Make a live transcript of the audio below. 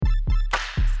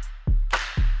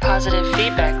Positive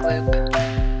feedback loop.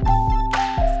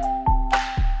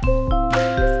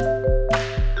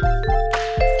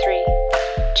 Three,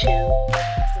 two,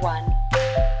 one.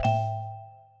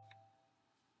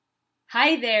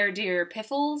 Hi there, dear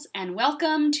Piffles, and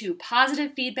welcome to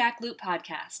Positive Feedback Loop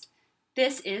Podcast.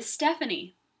 This is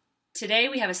Stephanie. Today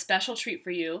we have a special treat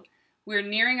for you. We're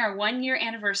nearing our 1-year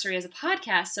anniversary as a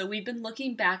podcast, so we've been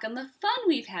looking back on the fun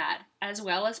we've had, as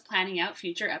well as planning out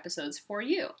future episodes for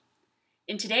you.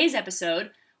 In today's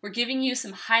episode, we're giving you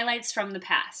some highlights from the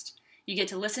past. You get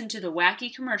to listen to the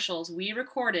wacky commercials we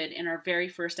recorded in our very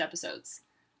first episodes.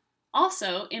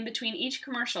 Also, in between each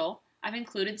commercial, I've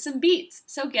included some beats,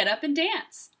 so get up and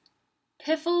dance.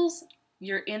 Piffles,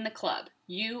 you're in the club.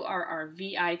 You are our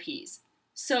VIPs.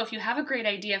 So if you have a great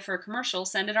idea for a commercial,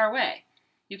 send it our way.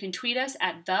 You can tweet us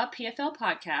at the PFL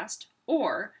Podcast,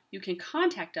 or you can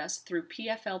contact us through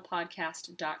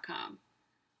pflpodcast.com.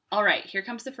 All right, here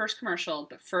comes the first commercial,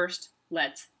 but first,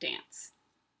 let's dance.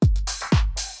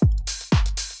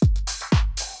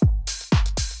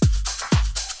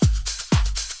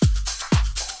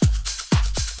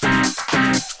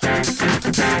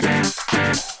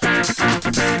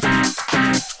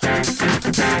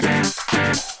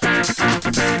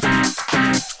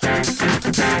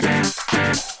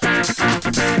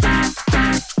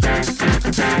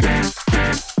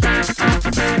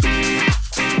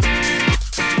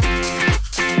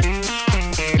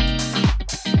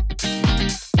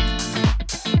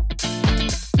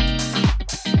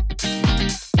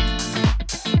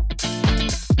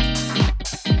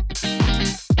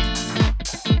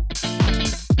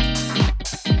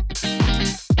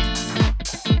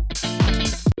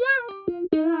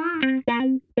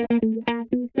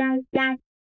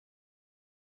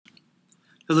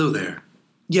 Hello there.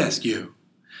 Yes, you.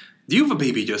 Do you have a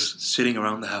baby just sitting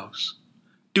around the house?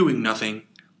 Doing nothing,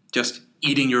 just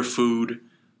eating your food,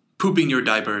 pooping your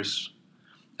diapers,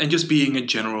 and just being a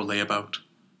general layabout?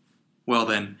 Well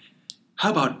then,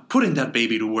 how about putting that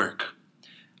baby to work?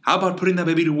 How about putting that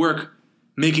baby to work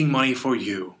making money for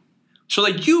you? So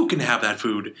that you can have that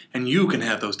food and you can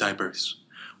have those diapers.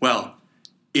 Well,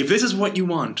 if this is what you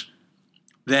want,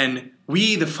 then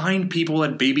we, the fine people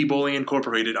at Baby Bowling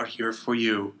Incorporated, are here for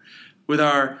you. With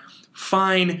our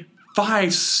fine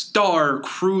 5-star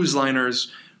cruise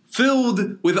liners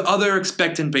filled with other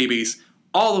expectant babies,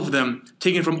 all of them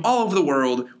taken from all over the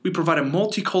world, we provide a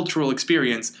multicultural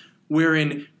experience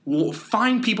wherein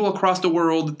fine people across the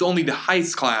world, only the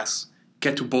highest class,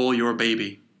 get to bowl your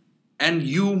baby. And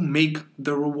you make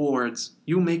the rewards.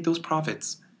 You make those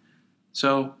profits.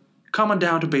 So come on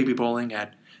down to Baby Bowling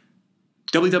at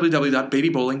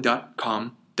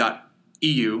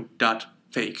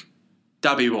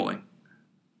www.babybowling.com.eu.fake.babybowling.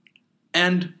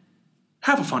 And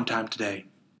have a fun time today.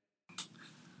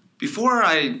 Before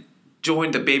I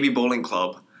joined the Baby Bowling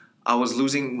Club, I was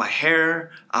losing my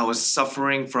hair, I was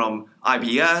suffering from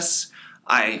IBS,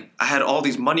 I had all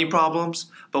these money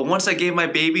problems, but once I gave my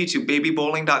baby to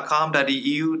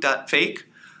babybowling.com.eu.fake,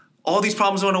 all these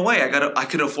problems went away. I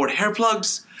could afford hair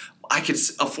plugs, I could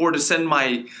afford to send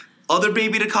my other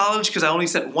baby to college because I only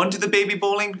sent one to the Baby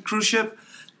Bowling cruise ship,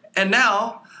 and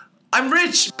now I'm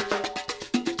rich!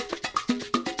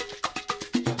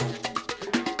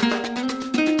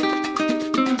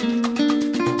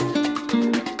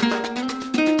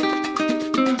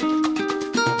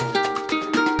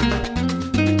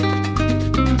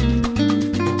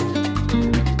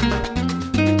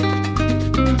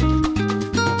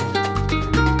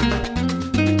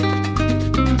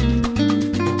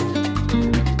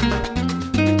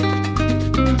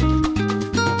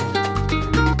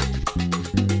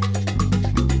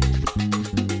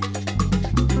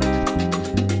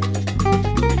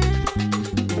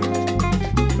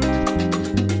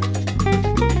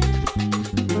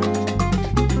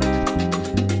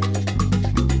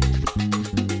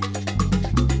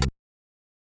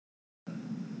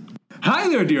 Hi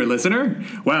there, dear listener.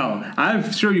 Well,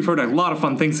 I'm sure you've heard a lot of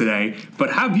fun things today,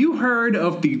 but have you heard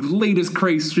of the latest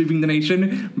craze sweeping the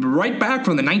nation? Right back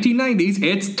from the 1990s,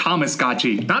 it's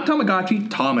Tamagotchi. Not Tamagotchi,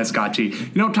 Tamagotchi.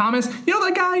 You know Thomas? You know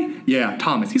that guy? Yeah,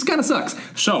 Thomas. He's kind of sucks.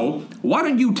 So, why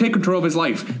don't you take control of his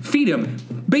life, feed him,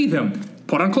 bathe him,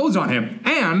 put on clothes on him,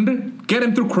 and get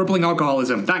him through crippling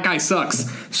alcoholism? That guy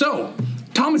sucks. So,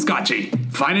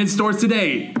 Tamagotchi. Find it in stores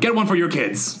today. Get one for your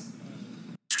kids.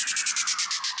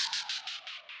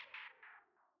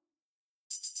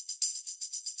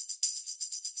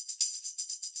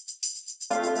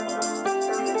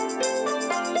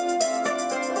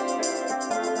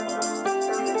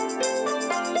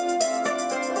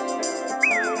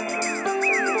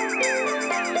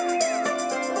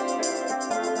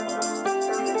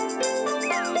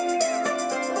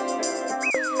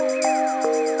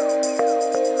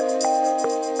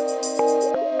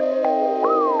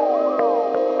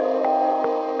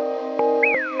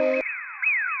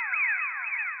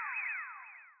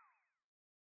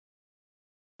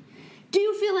 Do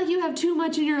you feel like you have too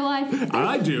much in your life?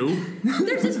 I do.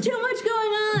 There's just too much going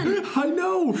on. I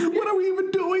know. What are we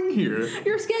even doing here?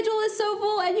 Your schedule is so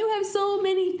full and you have so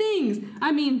many things.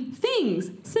 I mean,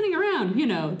 things sitting around, you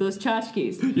know, those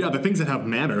tchotchkes. Yeah, the things that have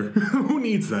manner. Who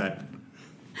needs that?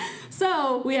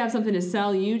 So, we have something to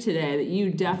sell you today that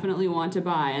you definitely want to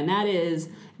buy, and that is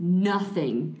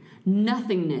nothing.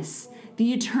 Nothingness.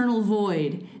 The eternal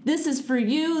void. This is for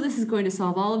you. This is going to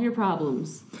solve all of your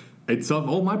problems. It solved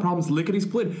all my problems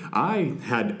lickety-split. I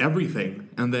had everything,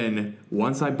 and then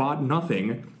once I bought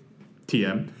nothing,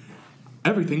 TM,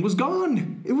 everything was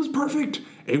gone. It was perfect.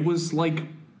 It was like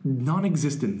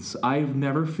non-existence. I've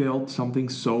never felt something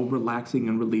so relaxing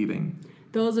and relieving.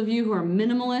 Those of you who are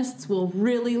minimalists will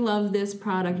really love this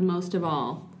product most of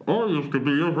all. I used to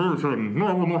be a person.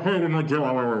 Now I'm a head in a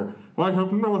jar. I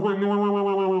have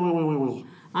nothing.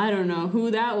 I don't know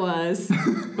who that was,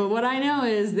 but what I know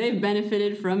is they've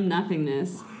benefited from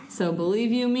nothingness. So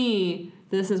believe you me,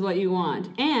 this is what you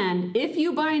want. And if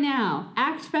you buy now,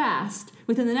 act fast.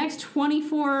 Within the next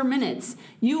 24 minutes,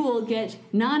 you will get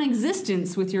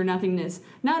non-existence with your nothingness.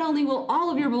 Not only will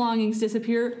all of your belongings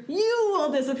disappear, you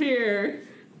will disappear.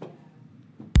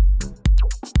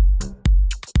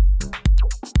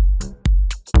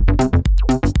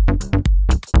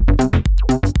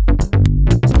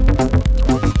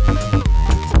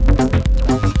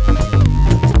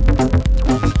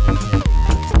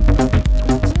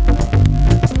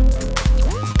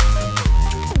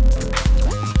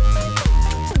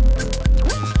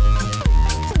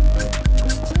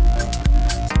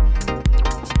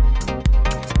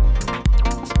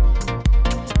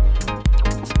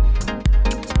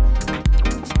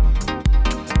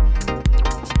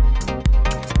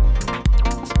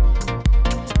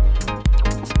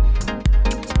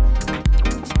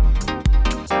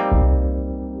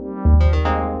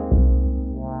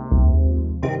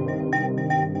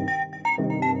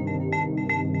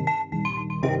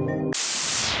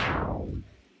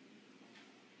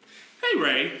 Hey,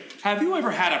 Ray, have you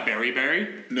ever had a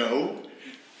berry? No.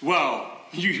 Well,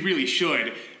 you really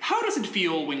should. How does it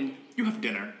feel when you have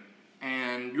dinner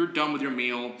and you're done with your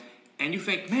meal and you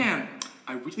think, man,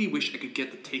 I really wish I could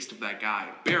get the taste of that guy,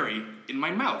 Barry, in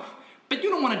my mouth, but you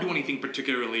don't want to do anything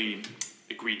particularly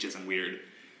egregious and weird?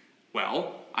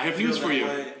 Well, I have news for you.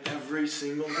 Every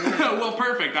single day. Well,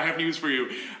 perfect. I have news for you.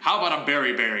 How about a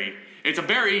berry? It's a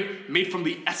berry made from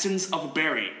the essence of a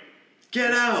berry.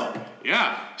 Get out.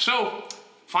 Yeah, so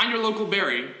find your local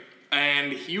berry,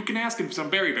 and you can ask him for some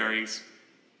berries.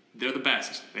 They're the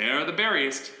best. They're the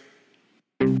berriest.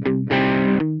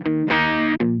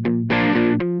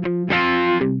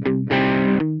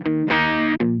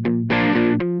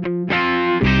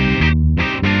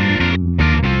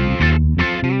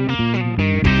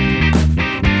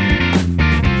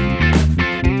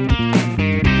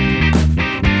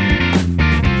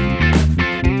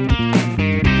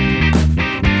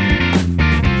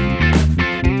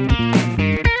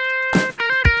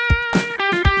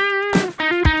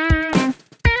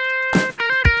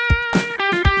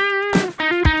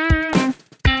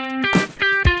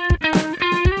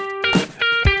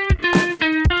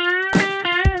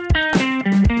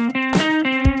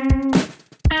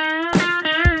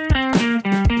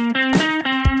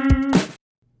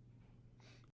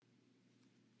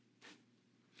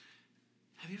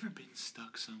 Have you ever been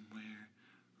stuck somewhere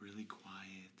really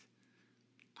quiet?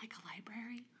 Like a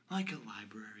library? Like a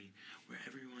library where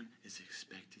everyone is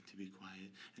expected to be quiet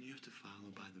and you have to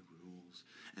follow by the rules.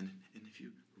 And if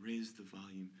you raise the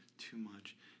volume too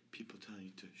much, people tell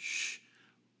you to shh,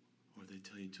 or they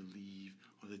tell you to leave,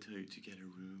 or they tell you to get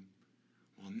a room.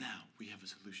 Well, now we have a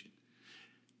solution.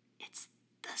 It's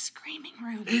the screaming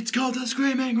room. It's called the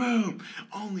Screaming Room.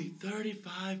 Only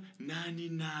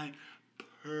 $35.99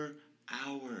 per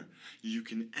hour. You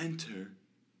can enter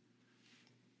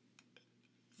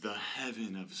the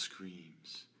heaven of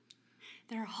screams.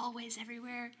 There are hallways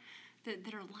everywhere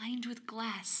that are lined with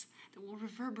glass that will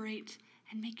reverberate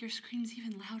and make your screams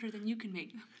even louder than you can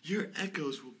make them. Your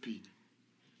echoes will be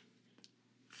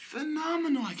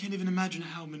phenomenal. I can't even imagine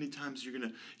how many times you're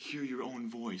gonna hear your own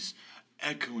voice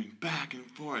echoing back and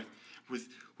forth with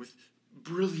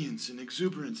brilliance and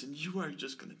exuberance, and you are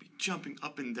just gonna be jumping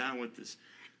up and down with this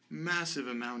massive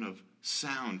amount of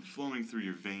sound flowing through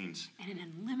your veins. And an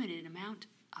unlimited amount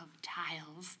of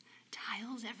tiles.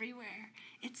 Tiles everywhere.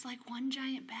 It's like one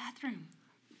giant bathroom.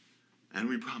 And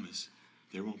we promise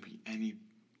there won't be any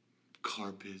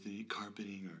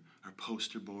carpeting or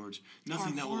poster boards.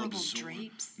 Nothing that will horrible absorb.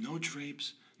 drapes. No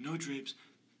drapes.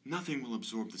 Nothing will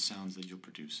absorb the sounds that you'll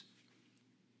produce.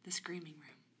 The screaming room.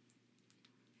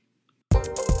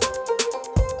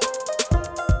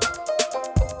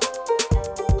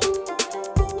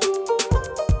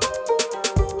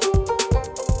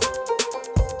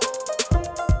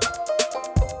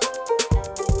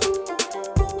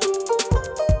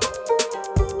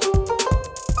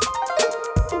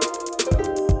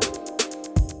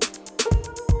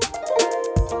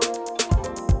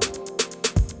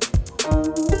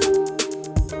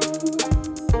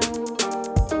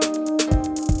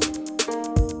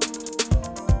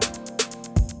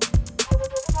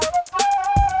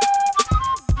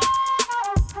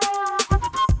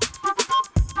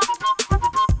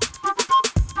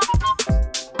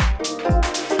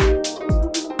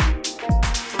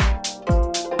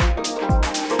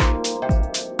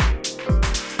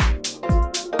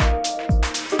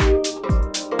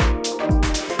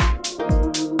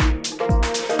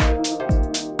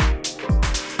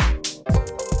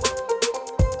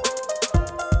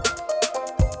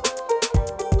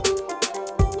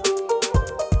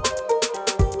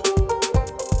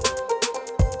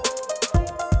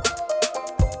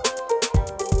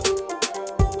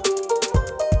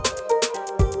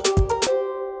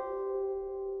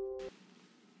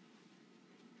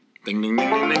 Ding, ding, ding,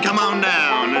 ding, ding. Come on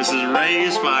down. This is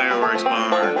Ray's Fireworks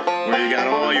Barn, where you got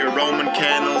all your Roman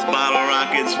candles, bottle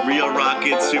rockets, real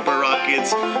rockets, super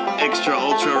rockets, extra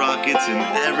ultra rockets, and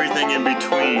everything in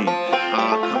between.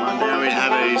 Come on down. We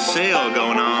have a sale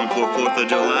going on for 4th of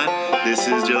July. This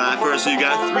is July 1st, so you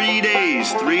got 3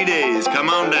 days. 3 days. Come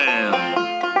on down.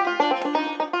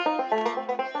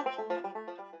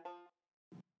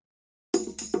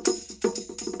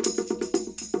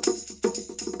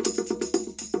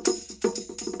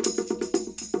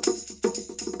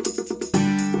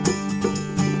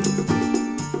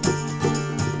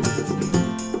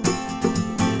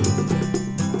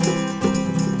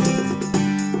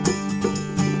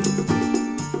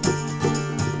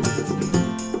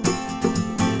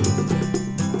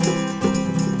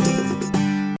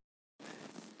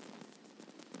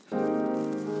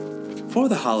 For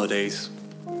the holidays,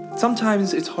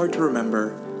 sometimes it's hard to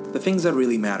remember the things that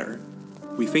really matter.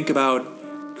 We think about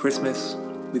Christmas,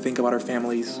 we think about our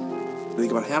families, we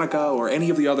think about Hanukkah or any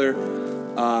of the other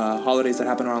holidays that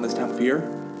happen around this time of year.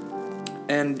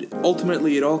 And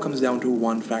ultimately, it all comes down to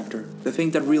one factor, the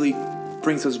thing that really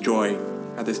brings us joy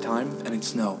at this time, and it's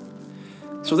snow.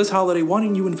 So this holiday, why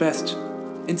don't you invest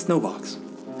in Snowbox?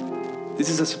 This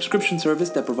is a subscription service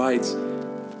that provides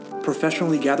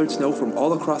professionally gathered snow from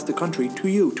all across the country to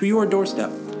you, to your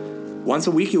doorstep. Once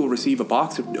a week, you will receive a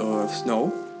box of snow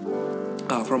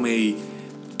from a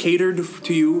catered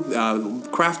to you,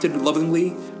 crafted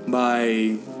lovingly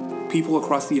by people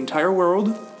across the entire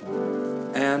world,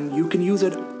 and you can use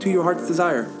it to your heart's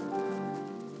desire.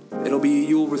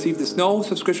 You'll receive the snow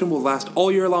subscription will last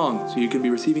all year long, so you can be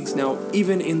receiving snow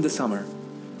even in the summer.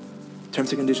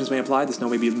 Terms and conditions may apply. The snow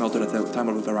may be melted at the time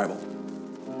of arrival.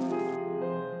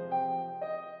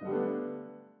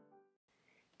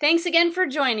 Thanks again for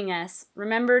joining us.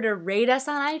 Remember to rate us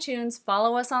on iTunes,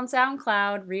 follow us on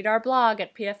SoundCloud, read our blog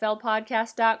at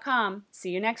pflpodcast.com. See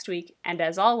you next week, and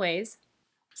as always,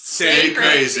 Stay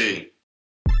crazy.